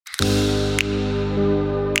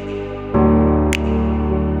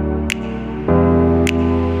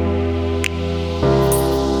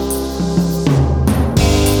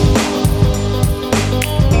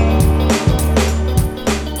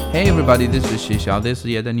everybody, this is Xiao. This is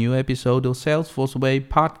yet a new episode of Salesforce Way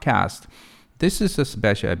podcast. This is a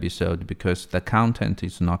special episode because the content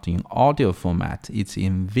is not in audio format, it's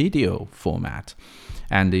in video format.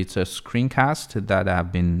 And it's a screencast that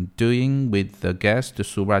I've been doing with the guest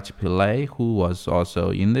Suraj Pillai, who was also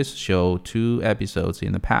in this show 2 episodes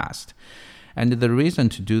in the past. And the reason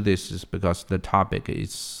to do this is because the topic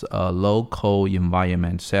is a local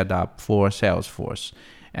environment set up for Salesforce.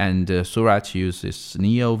 And Suraj uses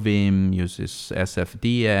NeoVim, uses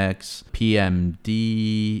SFDX,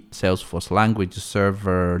 PMD, Salesforce Language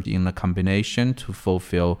Server in a combination to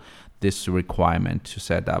fulfill this requirement to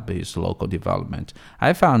set up his local development.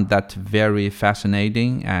 I found that very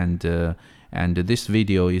fascinating, and this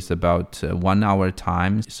video is about 1 hour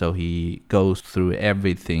time, so he goes through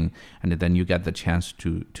everything, and then you get the chance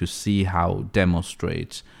to see how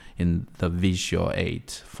demonstrates in the visual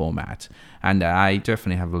aid format. And I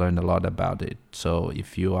definitely have learned a lot about it. So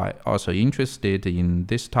if you are also interested in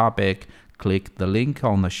this topic, click the link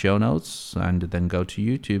on the show notes and then go to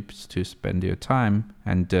YouTube to spend your time.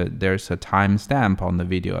 And there's a timestamp on the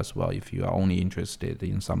video as well if you are only interested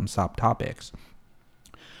in some subtopics.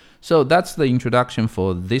 So that's the introduction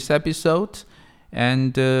for this episode.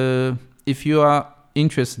 And if you are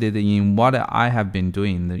interested in what I have been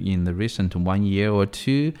doing in the recent 1 year or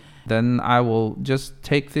 2, then I will just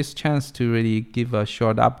take this chance to really give a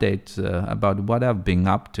short update about what I've been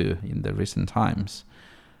up to in the recent times.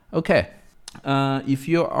 Okay, if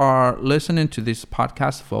you are listening to this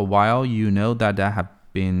podcast for a while, you know that I have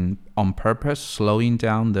been on purpose slowing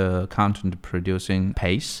down the content producing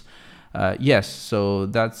pace. Yes, so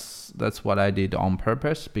that's what I did on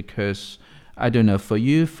purpose, because I don't know, for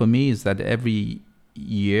me is that every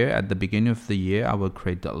year, at the beginning of the year, I will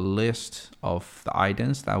create a list of the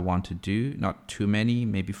items that I want to do, not too many,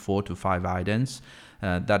 maybe 4 to 5 items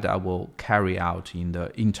that I will carry out in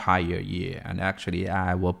the entire year. And actually,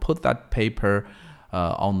 I will put that paper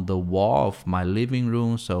on the wall of my living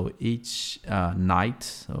room. So each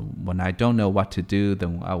night, when I don't know what to do,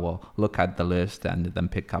 then I will look at the list and then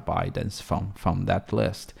pick up items from that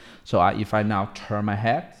list. So if I now turn my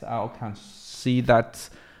head, I can see that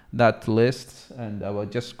list, and I will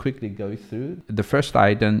just quickly go through. The first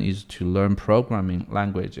item is to learn programming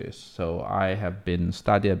languages. So I have been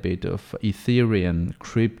studying a bit of Ethereum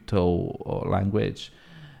crypto language,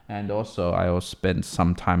 and also I will spend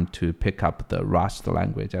some time to pick up the Rust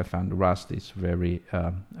language. I found Rust is very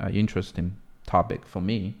interesting topic for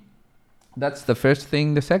me. That's the first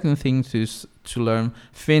thing. The second thing is to learn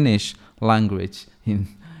Finnish language.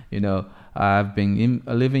 I've been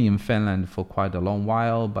living in Finland for quite a long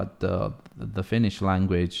while, but the Finnish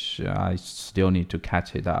language, I still need to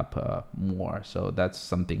catch it up more. So that's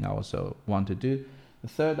something I also want to do. The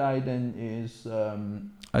third item is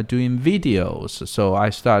doing videos. So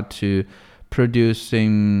I start to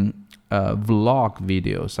producing vlog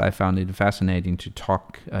videos. I found it fascinating to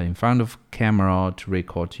talk in front of camera, to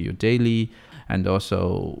record to you daily. And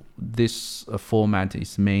also, this format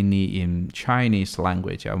is mainly in Chinese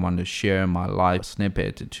language. I want to share my life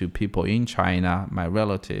snippet to people in China, my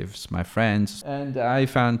relatives, my friends. And I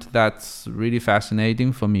found that's really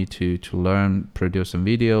fascinating for me to learn producing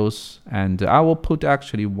videos. And I will put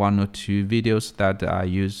actually 1 or 2 videos that I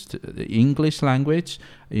used the English language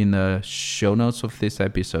in the show notes of this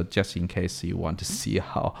episode, just in case you want to see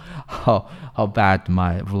how bad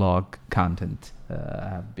my vlog content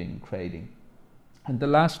have been creating. And the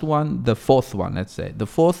last one, the fourth one, let's say. The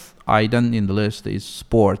fourth item in the list is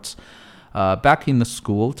sports. Back in the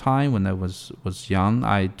school time when I was young,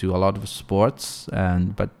 I do a lot of sports.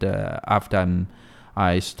 But after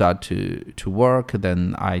I start to work,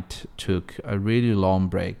 then I took a really long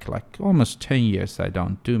break, like almost 10 years. I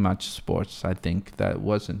don't do much sports. I think that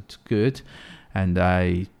wasn't good. And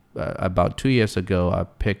about 2 years ago, I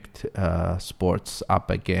picked sports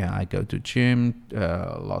up again. I go to gym,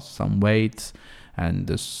 lost some weight,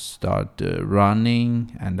 and start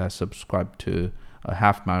running, and I subscribe to a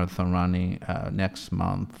half marathon running next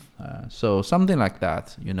month. So something like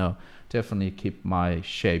that, definitely keep my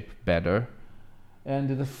shape better. And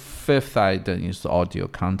the fifth item is audio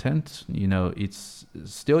content. It's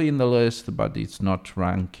still in the list, but it's not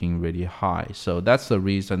ranking really high. So that's the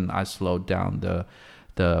reason I slowed down the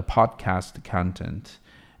podcast content.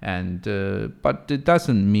 And but it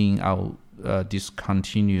doesn't mean I'll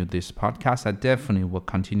discontinue this podcast. I definitely will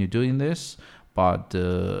continue doing this, but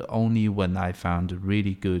only when I found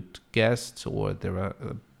really good guests, or there are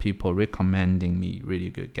people recommending me really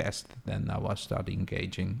good guests, then I will start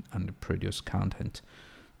engaging and produce content.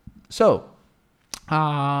 So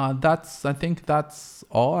I think that's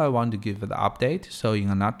all I want to give the update. So in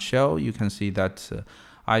a nutshell, you can see that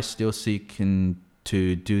I still seeking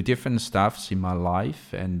to do different stuffs in my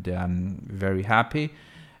life, and I'm very happy.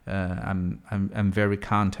 I'm very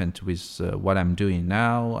content with what I'm doing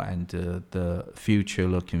now and the future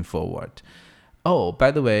looking forward. Oh, by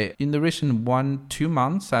the way, in the recent 1-2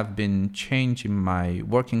 months, I've been changing my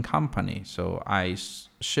working company. So I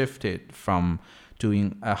shifted from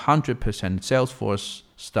doing 100% Salesforce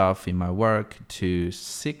stuff in my work to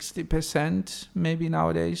 60% maybe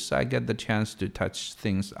nowadays. I get the chance to touch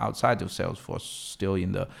things outside of Salesforce, still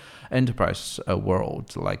in the enterprise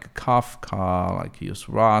world, like Kafka, like use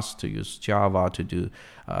Rust, to use Java to do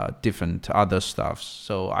different other stuff.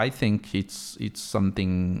 So I think it's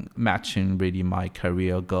something matching really my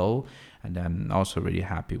career goal, and I'm also really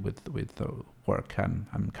happy with the work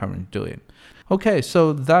I'm currently doing. Okay,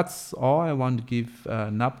 so that's all I want to give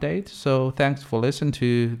an update. So thanks for listening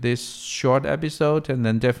to this short episode, and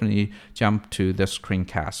then definitely jump to the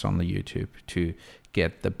screencast on the YouTube to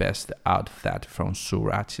get the best out of that from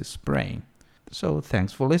Suraj's brain. So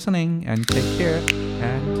thanks for listening, and take care,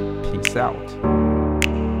 and peace out.